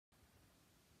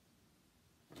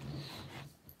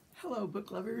Hello, book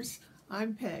lovers.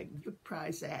 I'm Peg, Book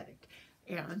Prize Addict,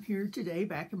 and I'm here today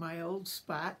back in my old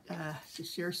spot to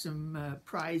share some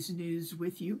prize news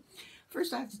with you.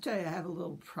 First, I have to tell you I have a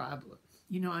little problem.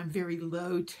 You know, I'm very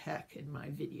low tech in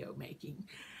my video making,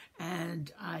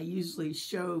 and I usually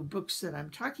show books that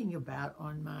I'm talking about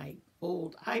on my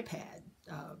old iPad,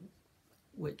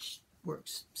 which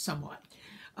works somewhat.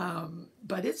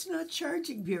 But it's not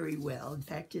charging very well. In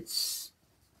fact, it's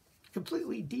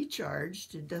completely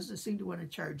decharged and doesn't seem to want to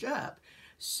charge up.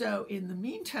 So in the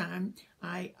meantime,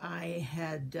 I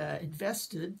had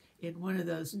invested in one of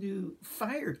those new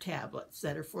Fire tablets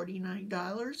that are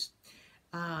 $49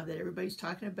 that everybody's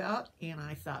talking about, and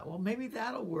I thought, well, maybe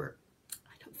that'll work.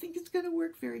 I don't think it's going to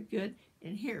work very good,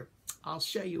 and here, I'll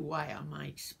show you why on my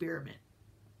experiment.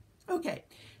 Okay,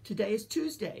 today is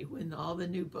Tuesday when all the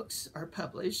new books are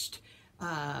published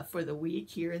for the week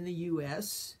here in the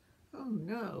U.S. Oh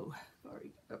no, I've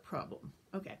already got a problem.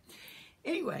 Okay.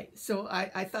 Anyway, so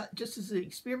I thought just as an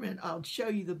experiment, I'll show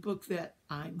you the book that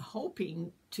I'm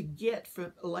hoping to get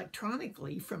from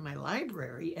electronically from my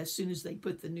library as soon as they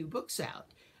put the new books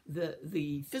out.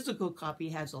 The physical copy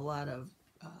has a lot of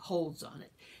holds on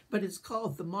it, but it's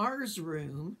called The Mars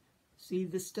Room. See,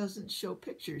 this doesn't show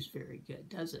pictures very good,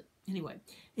 does it? Anyway,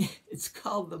 it's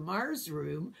called The Mars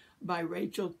Room by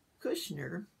Rachel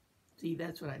Kushner. See,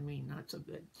 that's what I mean, not so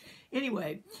good.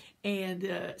 Anyway,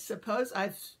 and suppose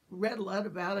I've read a lot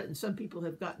about it, and some people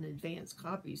have gotten advanced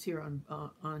copies here on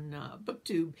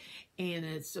BookTube, and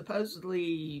it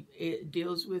supposedly it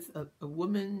deals with a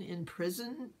woman in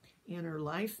prison and her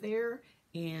life there,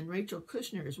 and Rachel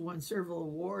Kushner has won several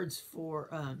awards for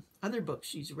other books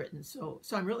she's written, so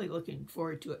I'm really looking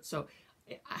forward to it. So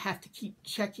I have to keep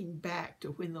checking back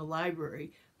to when the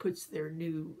library puts their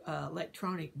new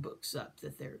electronic books up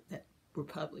that were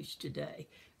published today.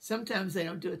 Sometimes they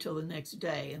don't do it till the next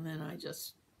day, and then I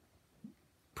just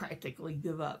practically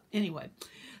give up. Anyway,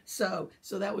 so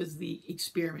that was the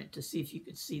experiment to see if you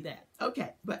could see that.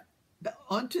 Okay, but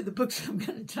on to the books I'm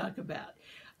going to talk about.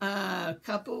 A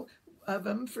couple of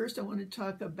them. First, I want to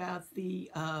talk about the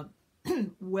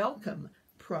WELLCOME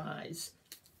Prize.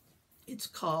 It's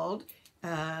called,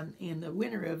 and the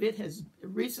winner of it has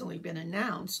recently been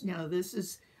announced. Now, this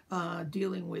is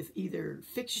dealing with either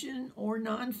fiction or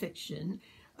nonfiction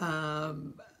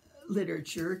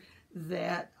literature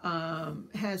that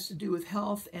has to do with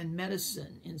health and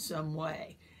medicine in some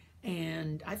way.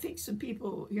 And I think some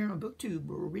people here on BookTube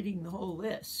were reading the whole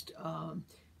list. I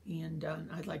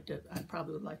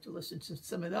probably would like to listen to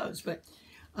some of those. But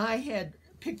I had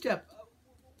picked up,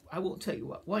 I won't tell you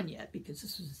what one yet because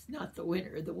this was not the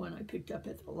winner. The one I picked up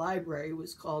at the library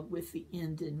was called With the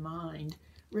End in Mind,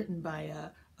 written by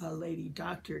a lady,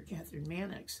 Dr. Catherine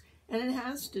Mannix, and it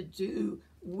has to do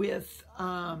with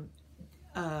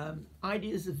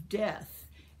ideas of death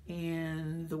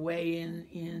and the way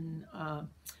in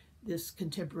this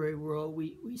contemporary world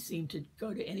we seem to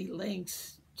go to any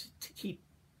lengths to keep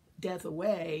death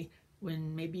away,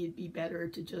 when maybe it'd be better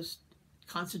to just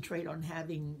concentrate on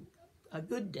having a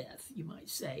good death, you might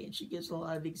say. And she gives a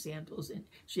lot of examples, and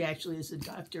she actually is a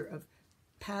doctor of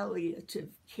palliative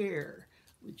care,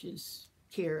 which is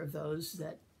care of those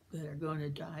that are going to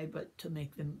die, but to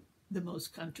make them the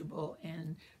most comfortable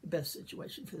and the best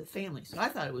situation for the family. So I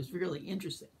thought it was really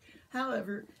interesting.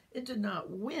 However, it did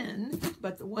not win,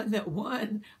 but the one that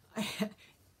won,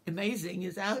 amazing,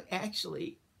 is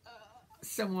actually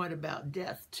somewhat about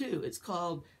death too. It's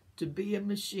called To Be a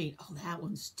Machine. Oh, that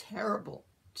one's terrible.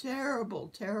 Terrible,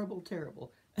 terrible,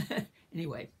 terrible.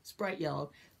 Anyway, it's bright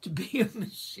yellow. To Be a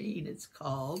Machine, it's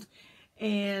called.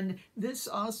 And this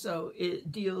also,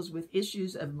 it deals with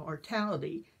issues of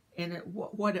mortality and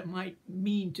what it might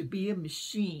mean to be a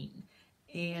machine.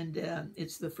 And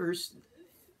it's the first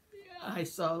I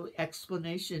saw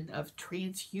explanation of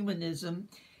transhumanism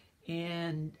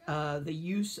and the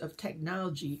use of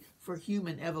technology for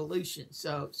human evolution.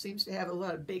 So it seems to have a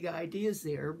lot of big ideas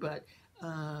there, but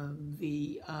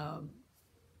the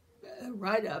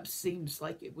write-up seems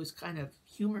like it was kind of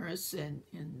humorous and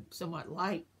somewhat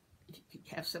light. You could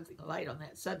have something light on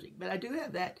that subject. But I do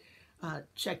have that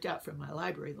checked out from my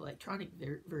library, the electronic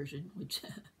version, which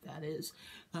that is.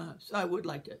 So I would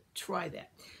like to try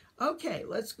that. Okay,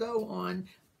 let's go on.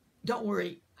 Don't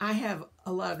worry, I have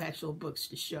a lot of actual books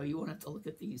to show. You won't have to look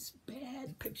at these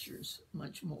bad pictures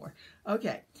much more.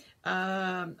 Okay,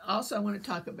 also I want to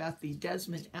talk about the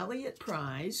Desmond ELLIOT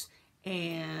Prize,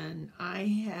 and I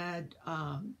had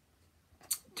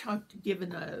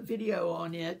given a video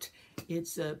on it.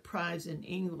 It's a prize in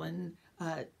England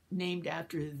named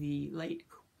after the late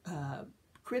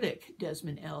critic,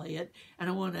 Desmond Elliot, and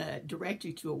I want to direct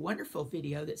you to a wonderful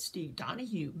video that Steve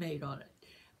Donahue made on it.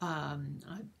 I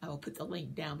will put the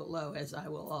link down below, as I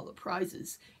will all the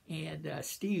prizes. And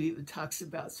Steve even talks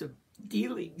about some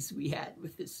dealings we had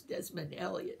with this Desmond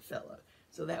Elliot fellow.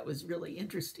 So that was really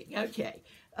interesting. Okay,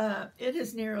 it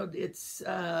has narrowed its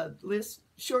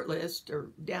short list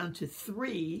down to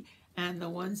 3, and the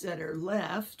ones that are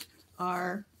left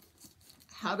are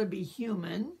How to Be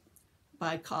Human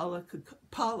by Paula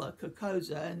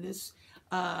Kokoza, and this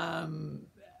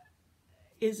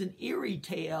is an eerie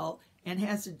tale and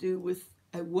has to do with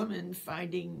a woman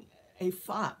finding a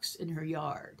fox in her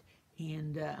yard.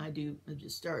 And I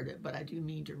just started it, but I do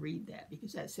mean to read that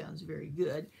because that sounds very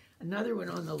good. Another one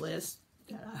on the list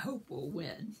that I hope will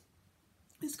win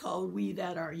is called We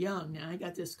That Are Young. Now, I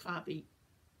got this copy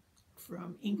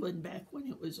from England back when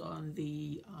it was on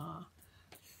the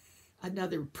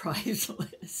another prize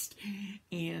list,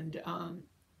 and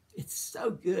it's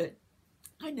so good.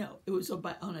 I know it was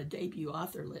on a debut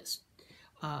author list.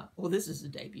 Well, this is a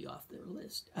debut author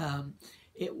list.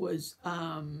 It was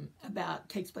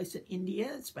takes place in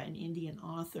India. It's by an Indian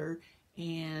author,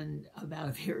 and about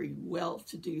a very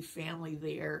well-to-do family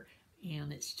there,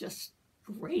 and it's just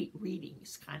great reading.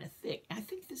 It's kind of thick. I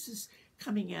think this is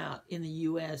coming out in the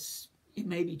U.S. It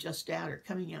may be just out or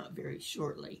coming out very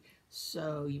shortly,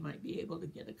 so you might be able to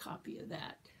get a copy of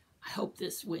that. I hope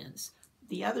this wins.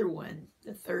 The other one,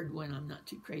 the third one, I'm not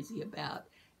too crazy about.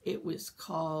 It was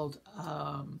called,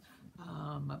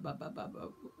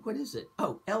 what is it?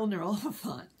 Oh, Eleanor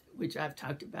Oliphant, which I've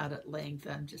talked about at length.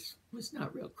 I just was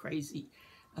not real crazy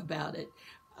about it.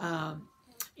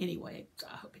 Anyway,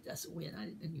 I hope it doesn't win. I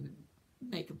didn't even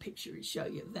make a picture to show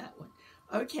you that one.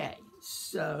 Okay,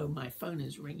 so my phone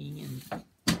is ringing, and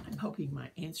I'm hoping my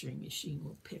answering machine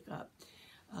will pick up.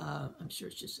 I'm sure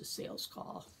it's just a sales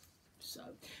call. So,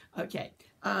 okay,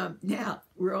 now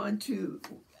we're on to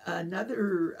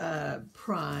another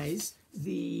prize,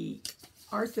 the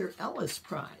Arthur Ellis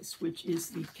Prize, which is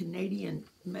the Canadian,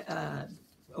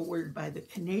 awarded by the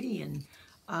Canadian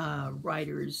Crime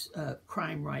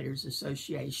Writers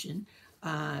Association.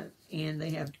 And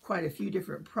they have quite a few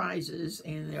different prizes,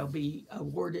 and they'll be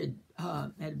awarded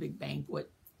at a big banquet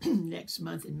next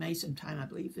month in May sometime, I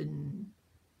believe, in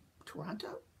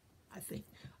Toronto, I think.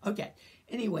 Okay,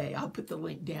 anyway, I'll put the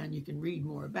link down. You can read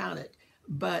more about it.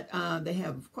 But they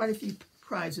have quite a few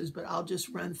prizes, but I'll just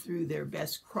run through their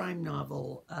best crime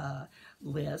novel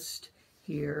list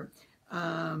here.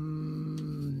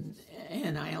 And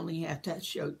I only have to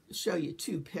show you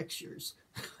 2 pictures.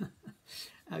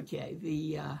 Okay,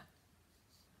 the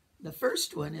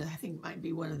first one, I think, might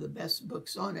be one of the best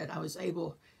books on it.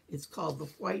 It's called The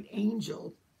White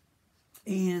Angel,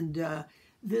 and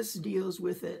this deals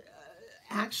with an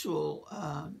actual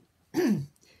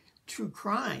true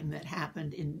crime that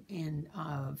happened in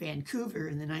Vancouver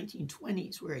in the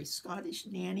 1920s, where a Scottish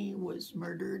nanny was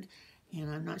murdered, and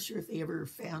I'm not sure if they ever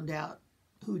found out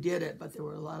who did it, but there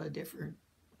were a lot of different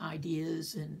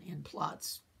ideas and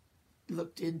plots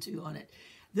looked into on it.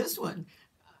 This one,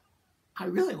 I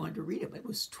really wanted to read it, but it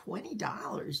was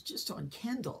 $20 just on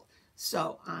Kindle.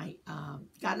 So I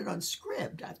got it on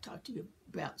Scribd. I've talked to you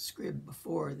about Scribd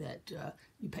before, that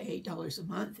you pay $8 a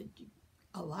month, and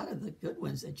a lot of the good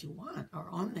ones that you want are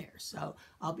on there. So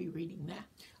I'll be reading that.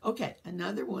 Okay,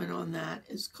 another one on that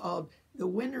is called The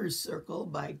Winner's Circle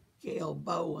by Gail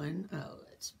Bowen. Oh,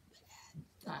 that's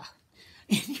bad.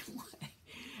 Anyway,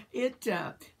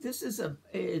 this is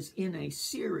in a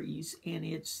series, and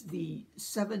it's the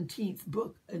 17th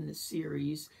book in the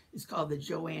series. It's called the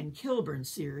Joanne Kilburn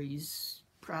series.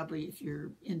 Probably if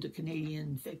you're into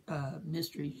Canadian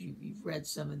mysteries, you've read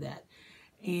some of that.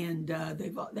 And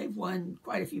they've won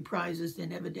quite a few prizes,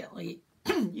 and evidently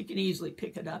you can easily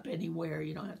pick it up anywhere.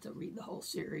 You don't have to read the whole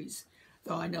series,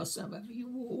 though I know some of you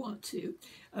will want to.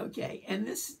 Okay, and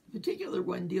this particular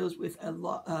one deals with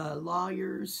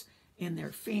lawyers and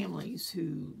their families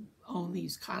who own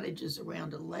these cottages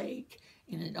around a lake,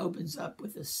 and it opens up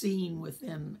with a scene with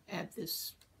them at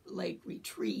this lake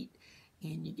retreat,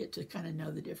 and you get to kind of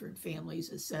know the different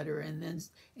families, etc. And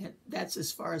that's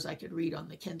as far as I could read on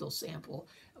the Kindle sample.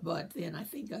 But then I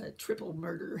think a triple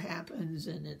murder happens,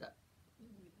 and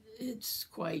it's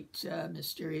quite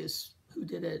mysterious who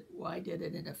did it, why did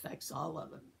it, and affects all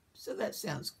of them. So that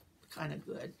sounds kind of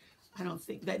good. I don't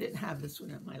think they didn't have this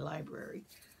one at my library.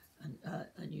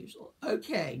 Unusual.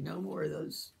 Okay, no more of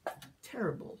those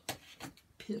terrible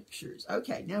pictures.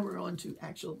 Okay, now we're on to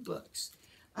actual books.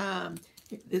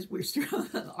 We're still on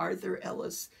the Arthur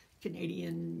Ellis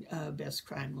Canadian Best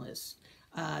Crime List.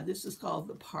 This is called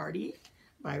The Party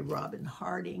by Robin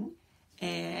Harding,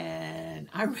 And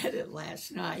I read it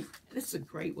last night. This is a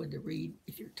great one to read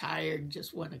if you're tired and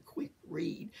just want a quick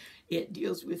read. It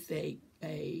deals with a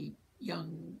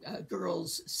young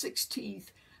girl's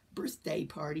 16th birthday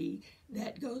party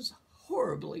that goes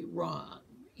horribly wrong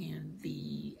in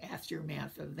the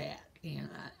aftermath of that. And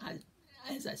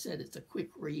as I said, it's a quick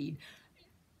read.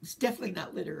 It's definitely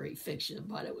not literary fiction,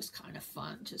 but it was kind of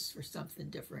fun just for something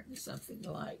different and something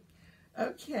to like.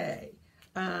 Okay,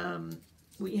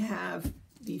 we have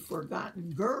The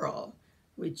Forgotten Girl,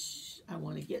 which I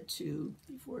want to get to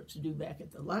before it's due back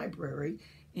at the library.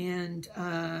 And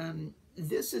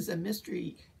this is a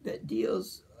mystery that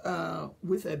deals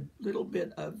with a little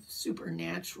bit of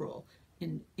supernatural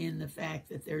in the fact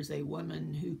that there's a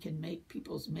woman who can make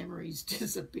people's memories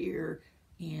disappear,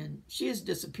 and she has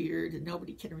disappeared and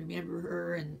nobody can remember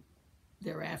her, and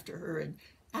they're after her. And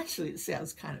actually it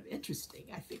sounds kind of interesting.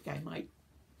 I think I might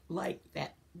like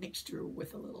that mixture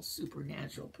with a little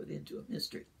supernatural put into a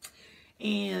mystery.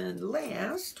 And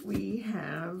last we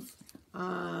have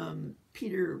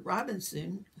Peter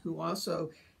Robinson, who also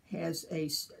has a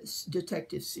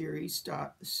detective series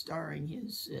starring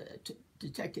his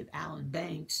detective Alan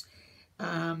Banks.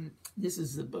 This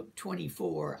is the book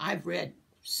 24. I've read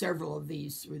several of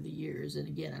these through the years, and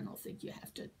again, I don't think you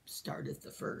have to start at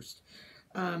the first.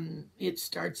 It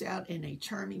starts out in a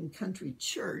charming country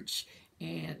church,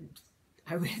 and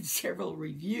I read several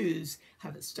reviews,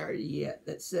 haven't started yet,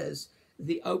 that says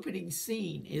the opening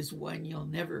scene is one you'll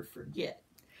never forget.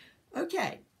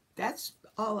 Okay, that's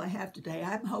all I have today.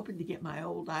 I'm hoping to get my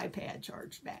old iPad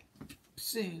charged back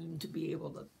soon to be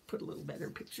able to put a little better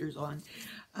pictures on.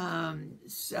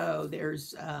 So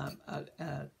there's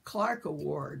a Clark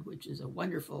Award, which is a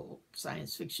wonderful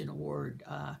science fiction award,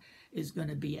 is going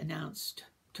to be announced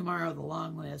tomorrow, the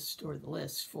long list or the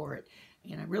list for it.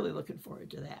 And I'm really looking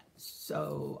forward to that.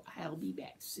 So I'll be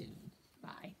back soon.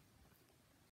 Bye.